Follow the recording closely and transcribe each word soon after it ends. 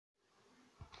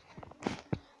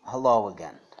Hello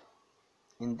again.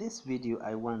 In this video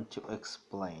I want to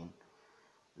explain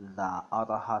the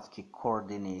autohotkey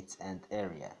coordinates and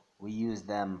area. We use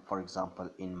them, for example,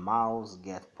 in mouse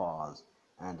get pause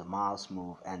and mouse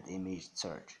move and image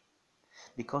search.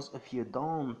 Because if you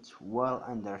don't well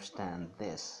understand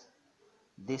this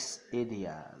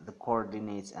area, the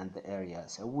coordinates and the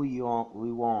areas, we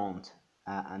won't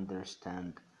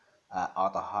understand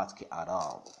autohotkey at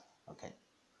all. Okay,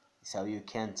 so you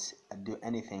can't do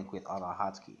anything with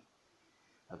autohotkey.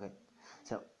 Okay,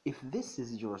 so if this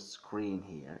is your screen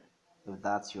here, if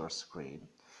that's your screen,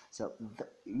 so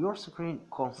your screen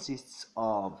consists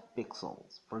of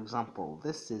pixels. For example,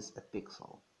 this is a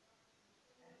pixel.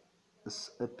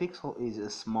 A pixel is a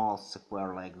small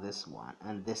square like this one,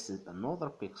 and this is another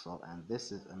pixel, and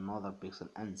this is another pixel,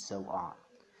 and so on.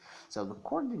 So the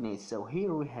coordinates, so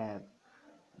here we have,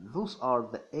 those are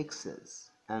the x's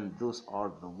and those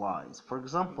are the y's. For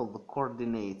example, the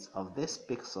coordinates of this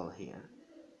pixel here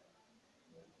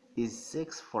is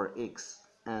 6 for x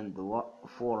and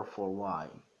 4 for y.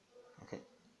 Okay,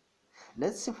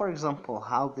 let's see, for example,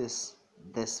 how this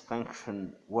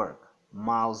function work.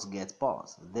 Mouse get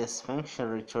pause. This function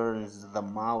returns the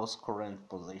mouse current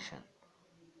position.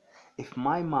 If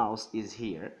my mouse is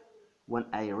here, when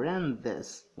I run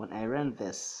this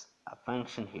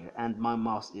function here and my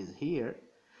mouse is here,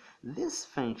 this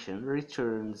function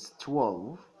returns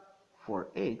 12 for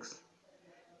x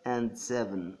and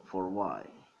 7 for y.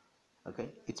 Okay,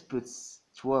 it puts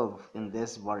 12 in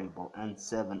this variable and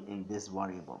 7 in this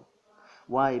variable.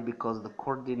 Why? Because the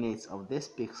coordinates of this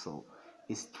pixel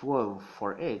is 12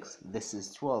 for x, this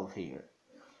is 12 here,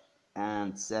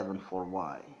 and 7 for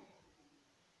y.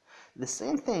 The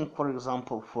same thing, for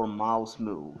example, for mouse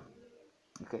move.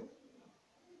 Okay,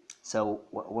 so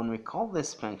when we call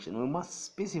this function, we must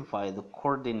specify the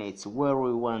coordinates where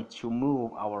we want to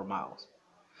move our mouse.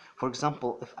 For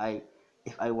example, if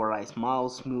I were write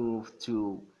mouse move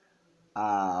to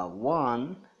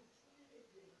 1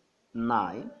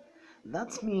 9,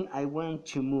 that means I want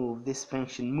to move, this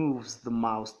function moves the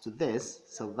mouse to this,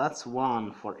 so that's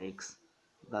 1 for x,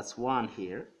 that's 1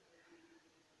 here,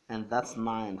 and that's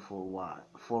 9 for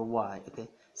y. Okay,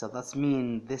 so that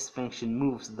means this function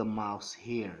moves the mouse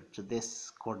here to this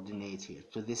coordinate here,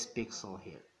 to this pixel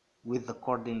here, with the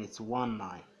coordinates 1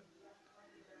 9.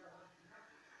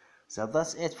 So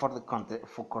that's it for the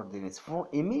coordinates. For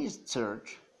image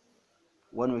search,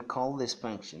 when we call this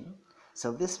function,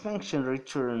 so this function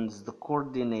returns the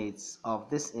coordinates of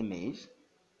this image,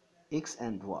 x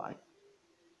and y,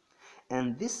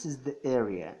 and this is the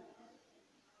area,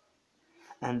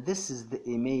 and this is the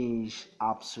image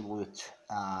absolute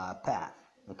path.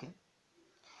 Okay,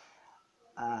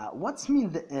 what's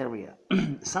mean the area?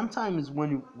 Sometimes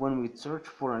when we search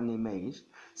for an image,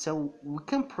 so we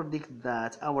can predict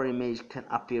that our image can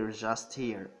appear just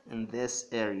here in this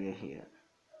area here.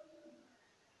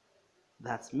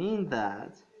 That means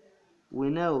that we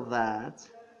know that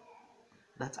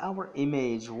our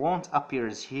image won't appear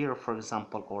here, for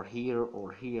example, or here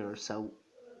or here, so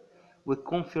we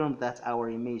confirm that our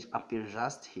image appears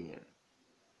just here.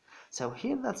 So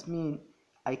here that means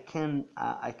I can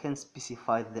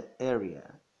specify the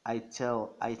area. I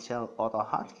tell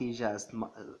autohotkey just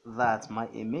that my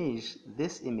image,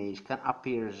 this image can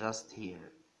appear just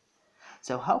here.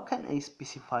 So how can I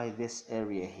specify this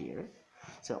area here?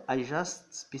 So I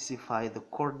just specify the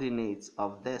coordinates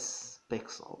of this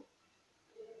pixel,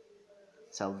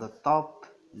 so the top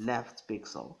left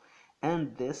pixel,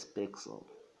 and this pixel,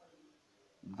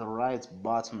 the right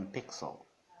bottom pixel.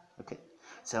 Okay,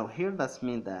 so here that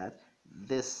means that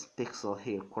this pixel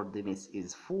here coordinates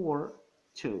is 4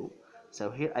 2, so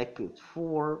here I put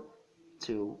 4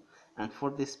 2, and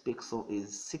for this pixel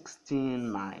is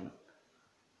 16 9,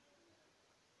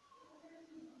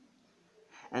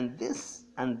 and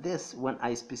this when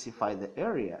I specify the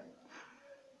area.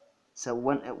 So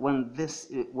when this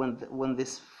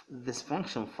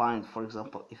function find, for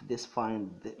example, if this find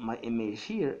my image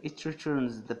here, it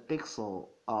returns the pixel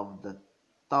of the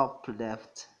top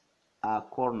left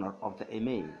corner of the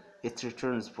image. It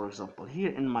returns, for example,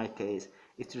 here in my case,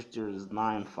 it returns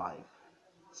 9 5,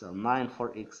 so 9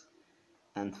 for x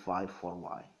and 5 for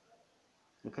y.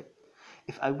 Okay,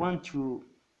 if I want to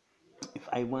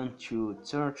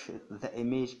search the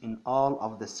image in all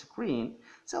of the screen,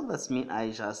 so that means I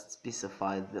just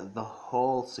specify the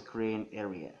whole screen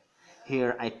area.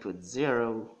 Here I put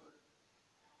 0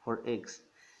 for x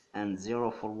and 0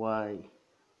 for y,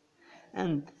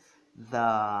 and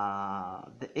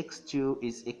the x2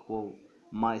 is equal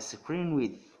my screen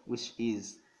width, which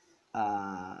is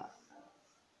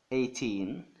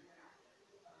 18,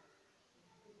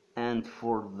 and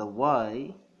for the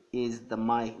Y is the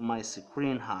my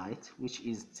screen height, which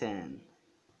is 10.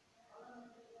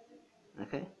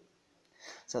 Okay,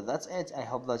 so that's it. I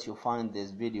hope that you find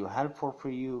this video helpful for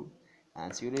you,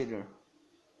 and see you later.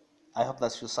 I hope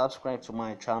that you subscribe to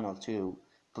my channel too.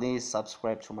 Please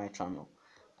subscribe to my channel,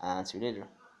 and see you later.